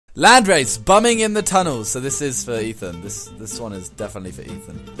Land race, bumming in the tunnels. So this is for Ethan. This one is definitely for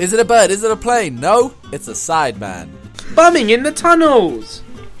Ethan. Is it a bird? Is it a plane? No, it's a Sideman. Bumming in the tunnels.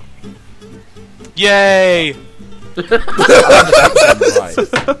 Yay!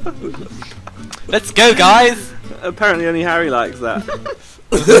 Let's go, guys. Apparently, only Harry likes that.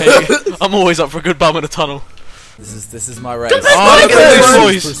 Hey, I'm always up for a good bum in a tunnel. This is my race. Oh, look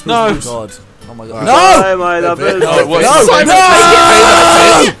at those boys! No! Oh my god! Oh my god! Bye, my lovers. No!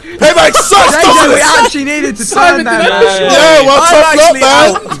 Payback sucks! JJ, we actually needed to turn that. Yeah, well,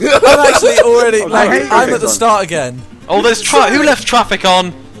 I'm actually already Okay, I'm at the start again. Oh, there's who left traffic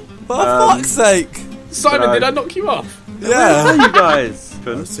on? For fuck's sake! Simon, did I knock you off? Yeah. Where are you guys?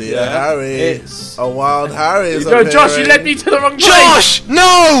 See ya, Harry. It's A wild Harry is no, appearing. Josh, you led me to the wrong place. Josh!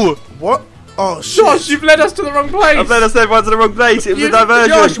 No! What? Oh shit! Josh, you've led us to the wrong place. I've led us everyone to the wrong place. It was You- a diversion.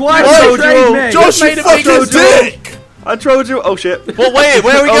 Josh, why I did you told trade all. me? Josh, made you a big fucking mistake. dick! I trolled you. Oh shit. What? Wait,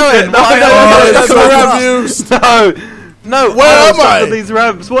 where are we Oh, going? shit. No, Why- no, Oh, that's no, where no, I'm used. No. No, Where I'm am stuck I? on these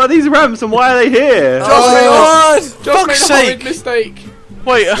ramps. What are these ramps and why are they here? Oh my god! Josh fuck's made a sake. horrid mistake.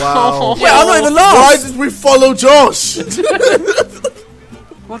 Wait, Wow. Yeah, I'm not even Why lost. did we follow Josh?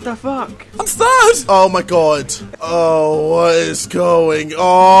 What the fuck? I'm third. Oh my god. Oh, what is going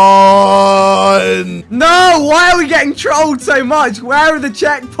on? No, why are we getting trolled so much? Where are the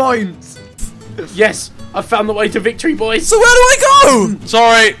checkpoints? Yes, I found the way to victory, boys. So where do I go?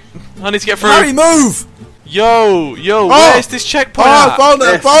 sorry. I need to get through. Harry, move! Yo, where's this checkpoint Oh, I at? found it,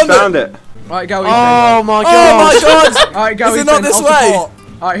 I Yes, found it. Right, go Ethan. Oh my Oh god. my god! Alright, go Is it Ethan. not this I'll way? support.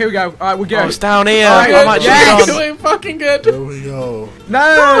 Alright, here we go. Alright, we're Oh, good. it's down here. Alright, I'm actually yes. done. Doing fucking good. There we go.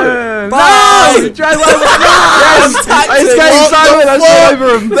 No! Bye! Joe, wait, Them It's tactics! getting Simon. I saw over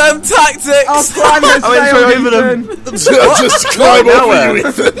him. Them tactics! I'll climb and I went stay straight on over them. Ethan. Just climb Now over where? you,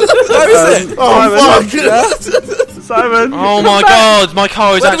 Ethan. Where is it? Oh, Yeah? fuck. Simon. Oh my god, my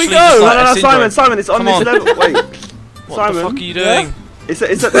car is Where do we actually go? just No, like no, a no, syndrome. Simon, it's on Come this on. level. Wait, What Simon. the fuck are you doing? It's at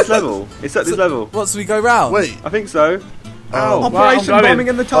this level. It's at this level. What, so we go round? Wait, I think so. Ow. Operation I'm going. bombing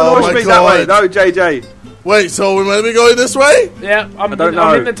in the Oh tunnel. my Push me that way. God. No, JJ. wait, so we're meant to be going this way? Yeah, I'm don't in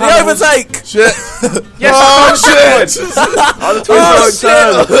know. the The tunnels. overtake! Shit. Yes, Oh, I found shit. Oh, the twins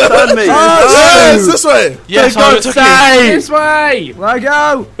don't turn me. Yeah, it's this way. Yes, I took you. this way. Where I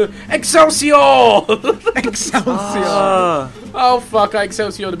go? Excelsior! Excelsior. Ah. Oh fuck, I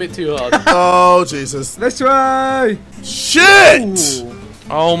Excelsiored a bit too hard. Oh, Jesus. This way. Shit!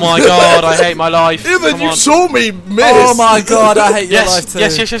 Oh my god, I hate my life. Ethan, Come you on. saw me miss. Oh my god, I hate your life Yes, too.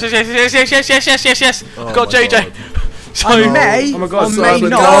 yes, yes, yes, yes, yes, yes, yes, yes, yes, yes, yes, yes. I've got my JJ. God. So, I may Oh my God, or may Simon,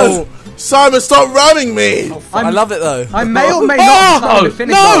 not. no. Simon, stop ramming me. I love it though. I may or may not Oh, find the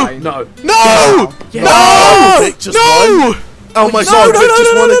finish no. line. No. no, Yes. no, Vic just won. no. Oh my No, god, no, Vic no,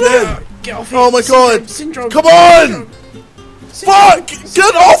 just no, won no, no. again. Get off Oh it. my god. Syndrome. Come on. Fuck!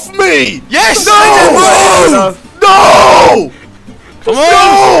 Get off me! Yes. No! No! Come on.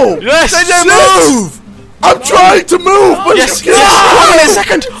 No! Yes. Shit! Move! I'm trying to move, but Yes. you Yes. can't. I'm gonna get a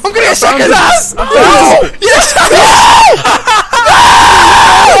second. I'm gonna get a second. Yes! No! Yes.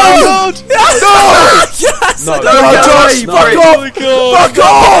 Oh god. No! Yes! No. No, Josh! No. Fuck Oh my off! god. Fuck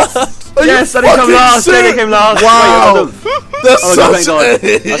off! Are Yes, you I didn't come fucking last. I sick? didn't come last. Wow! Wait, That's oh god, thank such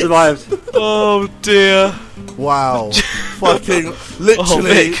God. I survived. Oh dear. Wow. Fucking Oh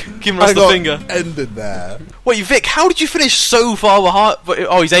literally. Vic, giving us I the got finger. ended there. Wait, Vic, how did you finish so far behind?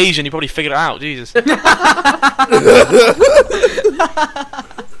 Oh, he's Asian. He probably figured it out. Jesus.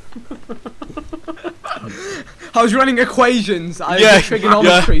 I was running equations. I Yeah, did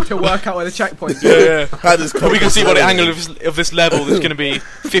trigonometry to work out where the checkpoint is. Yeah. Had his We can see what the compass angle ready. of this level is going to be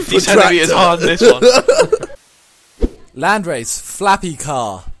 50 Protractor. centimeters higher than this one. Land race, Flappy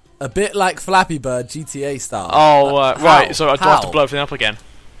car. A bit like Flappy Bird GTA style. Oh, How? right. So I do have to How? blow everything up again.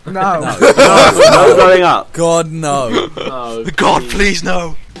 No. No blowing up. God no. No. God, please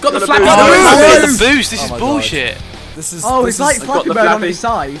no. Got the Gotta flappy be- Oh, bird. the boost. This Oh is my bullshit. This is. Oh, this it's like is, Flappy the Bird on Flappy. his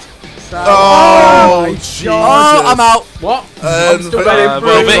side. So, Oh, my Jesus. Oh, I'm out. What? I'm still going.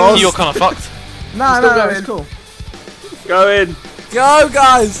 Well, Vic, lost. you're kind of fucked. No, Still no, going. it's cool. Go in. Go,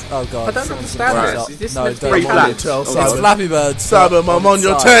 guys. Oh god. I don't someone's understand gonna this. up. Is this No, meant to don't. be Free I'm on flat it. tail, It's Simon. Flappy Bird. Simon, I'm on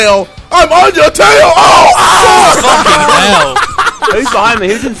your side. tail. I'm on your tail. Oh! Fucking hell. Who's behind me?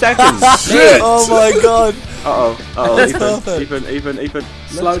 Who's in second? Shit! Oh my god. That's perfect. Ethan.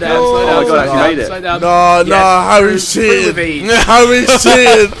 Slow down, go. slow down. Oh my God, I actually made it. Slow down. No, Yes. Harry's Through with cheating. ease. Harry's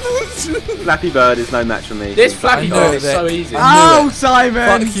cheating. Flappy Bird is no match for me. This Flappy I know Bird is that. so easy. Oh, it.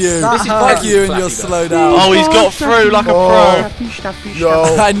 Simon! Fuck you. That This is hurt. Fuck you and your Flappy slow Bird. down. Oh, he's got through like a pro.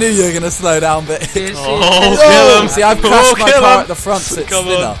 Yo. I knew you were gonna slow down, but Oh, kill him. see, I've Oh, crashed my kill car him. at the front, so it's Come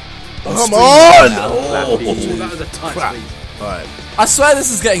thinner. on. I'm Come streaming on! now. Oh, that was a tight Crap. squeeze. Alright. I swear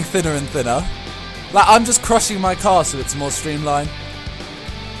this is getting thinner and thinner. Like, I'm just crushing my car so it's more streamlined.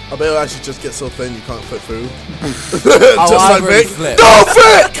 I bet it'll actually just get so thin you can't fit through. Oh, Just I like really Vic. flipped. No,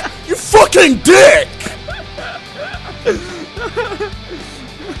 Vic! You fucking dick!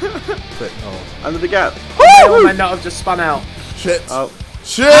 Vic, oh. Under the gap. Oh, man, not have just spun out. Shit. Oh.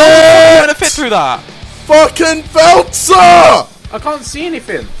 Shit! I'm gonna fit through that. Fucking Veltzer! I can't see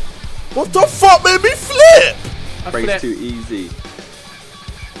anything. What the fuck made me flip? I Race flipped. too easy.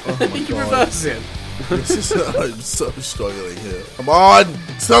 Oh my You can god. reverse it. This is, I'm so struggling here. Come on!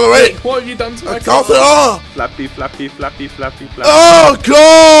 Accelerate! What have you done to my I can't car? oh! Flappy, flappy, flappy, flappy, flappy. Oh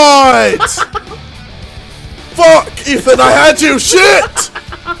god! Fuck, Ethan, I had you! Shit!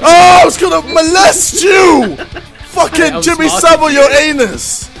 Oh, I was gonna molest you! Fucking I'm Jimmy smarter Savile, than your you.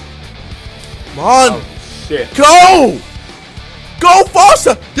 anus! Come on! Oh, shit. Go! Go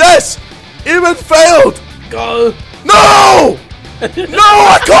faster! Yes! Even failed! Go. No! No,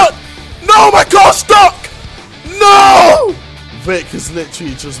 I can't! No, my car's stuck! No! Vic has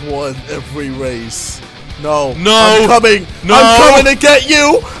literally just won every race. No. No. I'm coming. No. I'm coming to get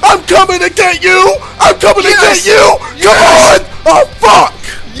you. I'm coming to get you. I'm coming to get you. Come on! Oh, fuck!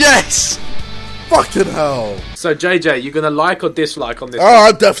 Yes. Fucking hell. So, JJ, you gonna like or dislike on this? Oh,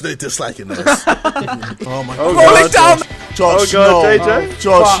 I'm definitely disliking this. Oh my Oh, god. God, down. Josh, Oh, God, no. JJ.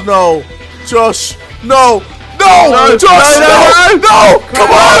 Josh, Fuck. no. Josh, no. No! No, Josh, no, no! no, No!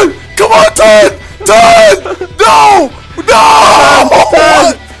 Come on! Come on, turn! Turn! No! No!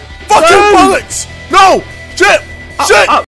 Fucking bollocks! No! Shit! Shit!